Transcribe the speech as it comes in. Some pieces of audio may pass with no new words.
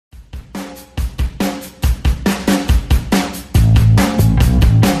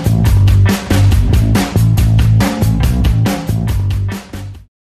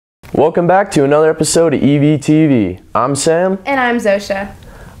Welcome back to another episode of EVTV. I'm Sam. And I'm Zosha.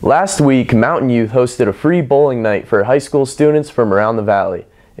 Last week, Mountain Youth hosted a free bowling night for high school students from around the valley.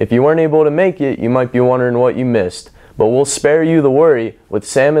 If you weren't able to make it, you might be wondering what you missed, but we'll spare you the worry with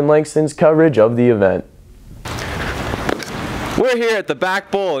Sam and Langston's coverage of the event. We're here at the Back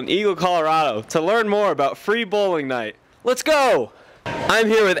Bowl in Eagle, Colorado to learn more about free bowling night. Let's go! I'm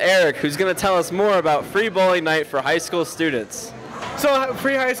here with Eric, who's going to tell us more about free bowling night for high school students. So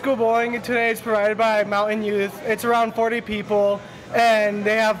free high school bowling today is provided by Mountain Youth. It's around 40 people, and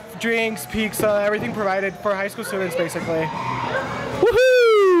they have drinks, pizza, everything provided for high school students, basically.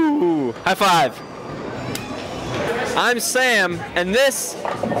 Woohoo! High five. I'm Sam, and this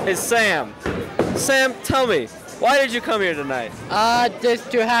is Sam. Sam, tell me, why did you come here tonight? Just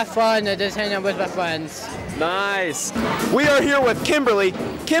to have fun and just hang out with my friends. Nice. We are here with Kimberly.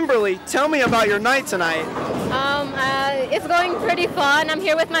 Kimberly, tell me about your night tonight. It's going pretty fun. I'm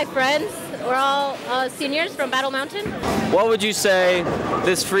here with my friends. We're all seniors from Battle Mountain. What would you say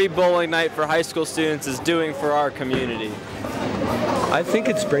this free bowling night for high school students is doing for our community? I think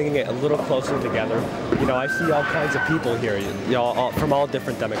it's bringing it a little closer together. You know, I see all kinds of people here, from all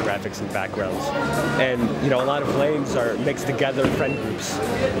different demographics and backgrounds. And, a lot of lanes are mixed together, friend groups.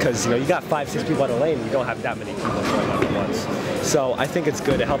 Because, you got 5-6 people in a lane, you don't have that many people showing up at once. So I think it's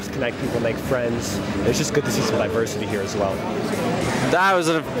good. It helps connect people, make friends. It's just good to see some diversity here as well. That was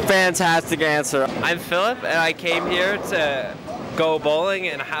a fantastic answer. I'm Philip, and I came here to go bowling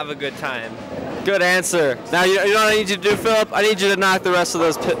and have a good time. Good answer. Now, you know what I need you to do, Philip? I need you to knock the rest of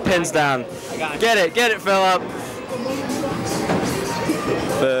those pins down. Get it, Philip.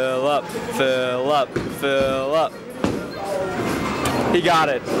 Philip. He got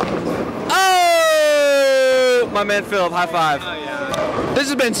it. Oh! My man Philip, high five. Oh, yeah. This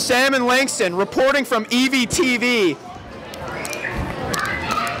has been Sam and Langston reporting from EVTV.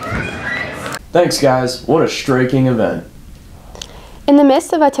 Thanks, guys. What a striking event. In the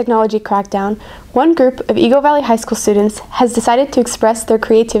midst of a technology crackdown, one group of Eagle Valley High School students has decided to express their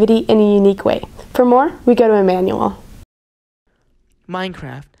creativity in a unique way. For more, we go to Emmanuel.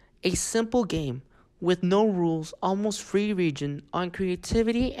 Minecraft, a simple game with no rules, almost free region on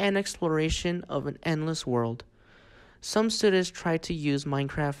creativity and exploration of an endless world. Some students tried to use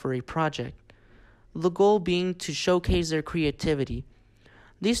Minecraft for a project, the goal being to showcase their creativity.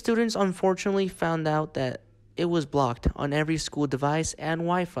 These students unfortunately found out that it was blocked on every school device and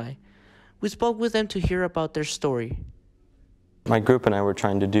Wi-Fi. We spoke with them to hear about their story. My group and I were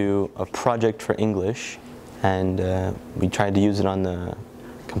trying to do a project for English, and we tried to use it on the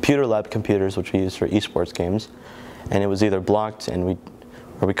computer lab computers, which we use for esports games, and it was either blocked or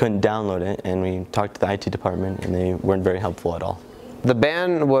we couldn't download it, and we talked to the IT department and they weren't very helpful at all. The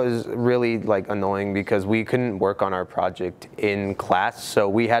ban was really annoying because we couldn't work on our project in class, so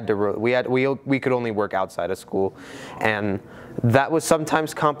we could only work outside of school, and that was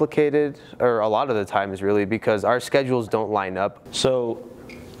sometimes complicated, or a lot of the times really, because our schedules don't line up. So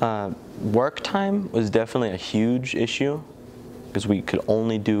work time was definitely a huge issue because we could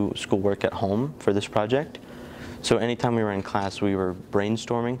only do schoolwork at home for this project. So anytime we were in class, we were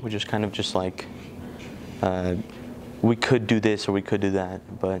brainstorming, which is kind of just like we could do this or we could do that,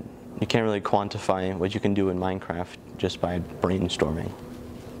 but you can't really quantify what you can do in Minecraft just by brainstorming.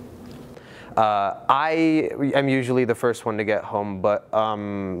 I am usually the first one to get home, but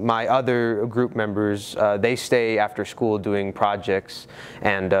my other group members, they stay after school doing projects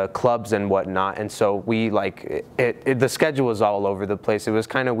and clubs and whatnot, and so we the schedule was all over the place. It was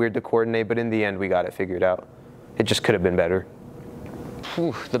kind of weird to coordinate, but in the end we got it figured out. It just could have been better.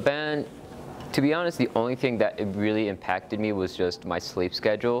 The ban, to be honest, the only thing that it really impacted me was just my sleep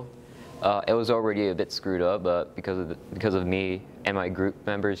schedule. It was already a bit screwed up, but because of me and my group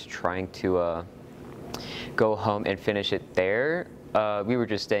members trying to go home and finish it there, we were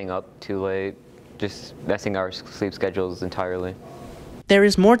just staying up too late, just messing our sleep schedules entirely. There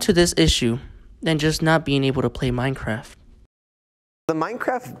is more to this issue than just not being able to play Minecraft. The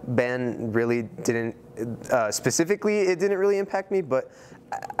Minecraft ban really didn't, specifically, it didn't really impact me, but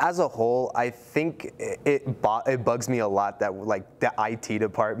as a whole, I think it bugs me a lot that the IT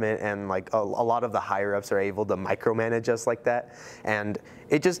department and a lot of the higher ups are able to micromanage us like that, and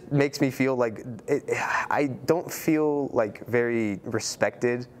it just makes me feel like I don't feel very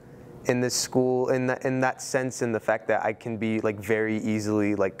respected in this school in that sense, in the fact that I can be very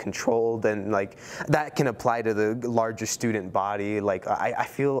easily controlled, and that can apply to the larger student body. I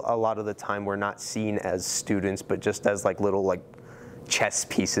feel a lot of the time we're not seen as students, but just as little chess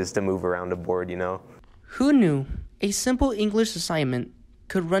pieces to move around a board, Who knew a simple English assignment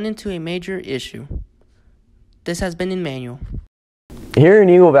could run into a major issue? This has been Emmanuel. Here in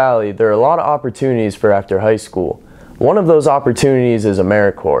Eagle Valley, there are a lot of opportunities for after high school. One of those opportunities is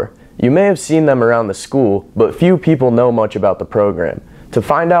AmeriCorps. You may have seen them around the school, but few people know much about the program. To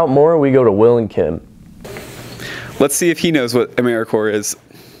find out more, we go to Will and Kim. Let's see if he knows what AmeriCorps is.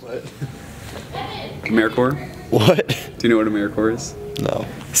 What? AmeriCorps? What? Do you know what AmeriCorps is? No.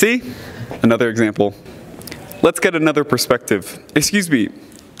 See? Another example. Let's get another perspective. Excuse me,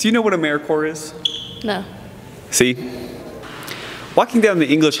 do you know what AmeriCorps is? No. See? Walking down the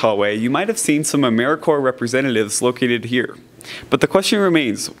English hallway, you might have seen some AmeriCorps representatives located here. But the question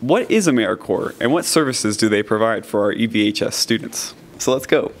remains, what is AmeriCorps and what services do they provide for our EVHS students? So let's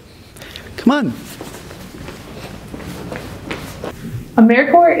go. Come on.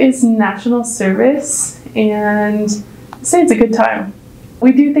 AmeriCorps is national service, and I'd say it's a good time.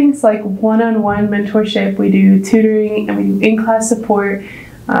 We do things like one-on-one mentorship, we do tutoring, and we do in-class support.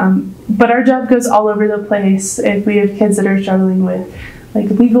 But our job goes all over the place. If we have kids that are struggling with like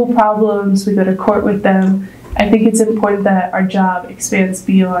legal problems, we go to court with them. I think it's important that our job expands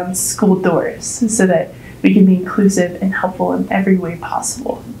beyond school doors so that we can be inclusive and helpful in every way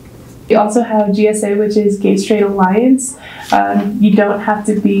possible. We also have GSA, which is Gay Straight Alliance. You don't have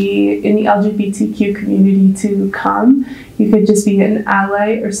to be in the LGBTQ community to come. You could just be an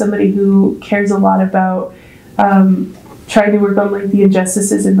ally or somebody who cares a lot about trying to work on like the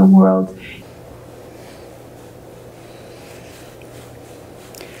injustices in the world.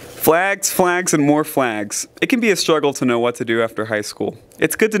 Flags, flags, and more flags. It can be a struggle to know what to do after high school.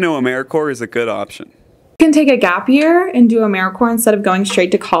 It's good to know AmeriCorps is a good option. You can take a gap year and do AmeriCorps instead of going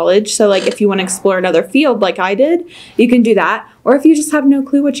straight to college. So like if you want to explore another field like I did, you can do that. Or if you just have no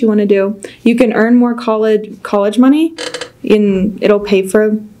clue what you want to do, you can earn more college money and it'll pay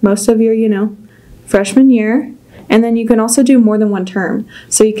for most of your, freshman year. And then you can also do more than one term.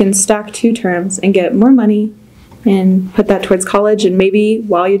 So you can stack 2 terms and get more money and put that towards college. And maybe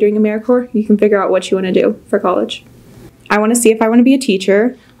while you're doing AmeriCorps, you can figure out what you want to do for college. I want to see if I want to be a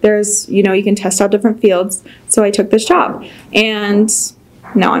teacher. There's, you can test out different fields. So I took this job. And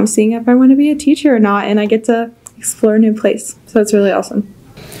now I'm seeing if I want to be a teacher or not. And I get to explore a new place. So it's really awesome.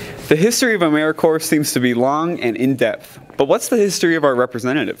 The history of AmeriCorps seems to be long and in-depth. But what's the history of our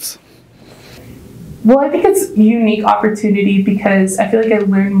representatives? Well, I think it's a unique opportunity because I feel like I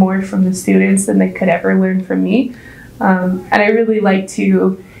learned more from the students than they could ever learn from me. And I really like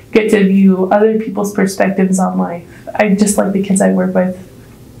to get to view other people's perspectives on life. I just like the kids I work with.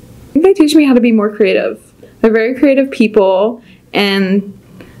 I think they teach me how to be more creative. They're very creative people, and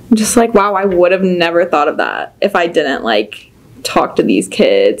I'm just like, wow, I would have never thought of that if I didn't talk to these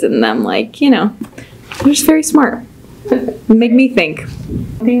kids and them they're just very smart. Make me think.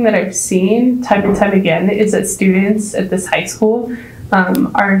 One thing that I've seen time and time again is that students at this high school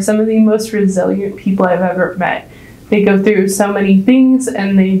are some of the most resilient people I've ever met. They go through so many things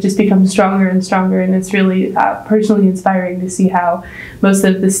and they just become stronger and stronger, and it's really personally inspiring to see how most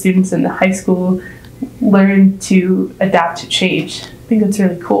of the students in the high school learn to adapt to change. I think that's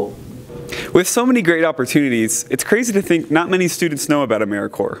really cool. With so many great opportunities, it's crazy to think not many students know about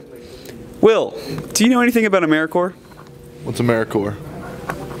AmeriCorps. Will, do you know anything about AmeriCorps? What's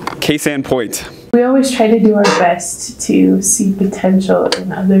AmeriCorps? Case in point. We always try to do our best to see potential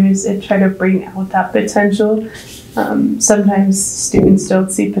in others and try to bring out that potential. Sometimes students don't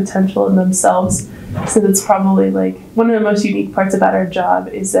see potential in themselves, so that's probably one of the most unique parts about our job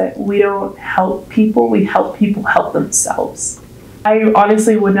is that we don't help people, we help people help themselves. I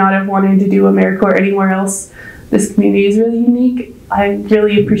honestly would not have wanted to do AmeriCorps anywhere else. This community is really unique. I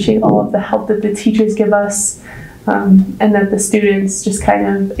really appreciate all of the help that the teachers give us, and that the students just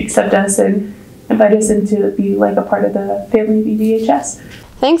kind of accept us and invite us in to be a part of the family of EVHS.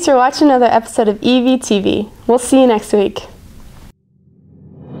 Thanks for watching another episode of EVTV. We'll see you next week.